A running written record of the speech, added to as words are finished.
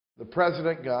The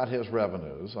president got his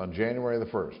revenues on January the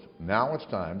 1st. Now it's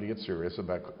time to get serious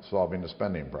about solving the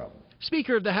spending problem.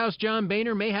 Speaker of the House John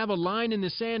Boehner may have a line in the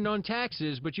sand on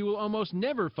taxes, but you will almost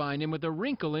never find him with a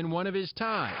wrinkle in one of his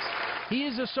ties. He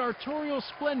is a sartorial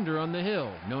splendor on the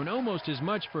Hill, known almost as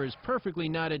much for his perfectly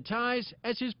knotted ties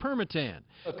as his permatan.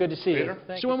 Oh, good to see you.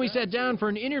 So when we sat down for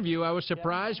an interview, I was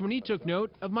surprised when he took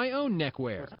note of my own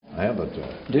neckwear. I have a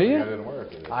tie. Do you? I didn't wear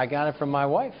it. I got it from my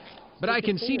wife. But I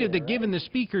conceded that given the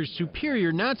Speaker's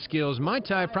superior knot skills, my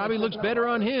tie probably looks better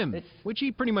on him, which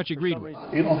he pretty much agreed with.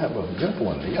 You don't have a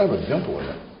dimple in it. You have a dimple in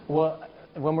it. Well,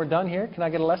 when we're done here, can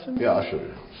I get a lesson? Yeah, I'll show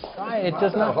you. It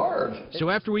does not hard. So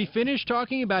after we finished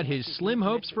talking about his slim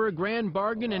hopes for a grand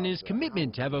bargain and his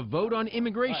commitment to have a vote on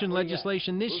immigration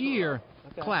legislation this year,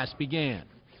 class began.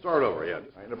 Start over, yeah.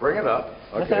 I'm going to bring it up.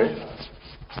 Okay.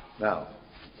 Now,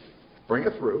 bring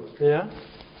it through. Yeah.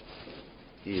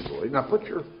 Easily. Now put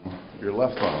your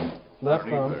left thumb Left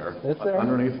underneath thumb. there. It's there.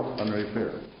 Underneath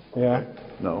here. Yeah.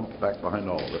 No, back behind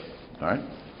all of it. All right?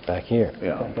 Back here.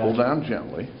 Yeah. Okay, Pull gotcha. down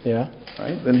gently. Yeah. All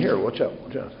right? Then here, watch out.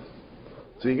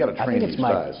 So you got to train these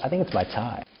ties. I think it's my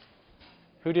tie.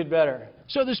 Who did better?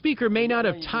 So the Speaker may not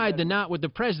have tied the knot with the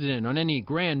President on any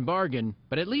grand bargain,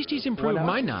 but at least he's improved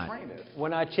my knot.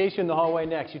 When I chase you in the hallway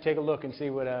next, you take a look and see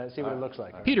what it looks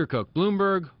like. Peter Cook,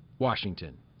 Bloomberg,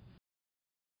 Washington.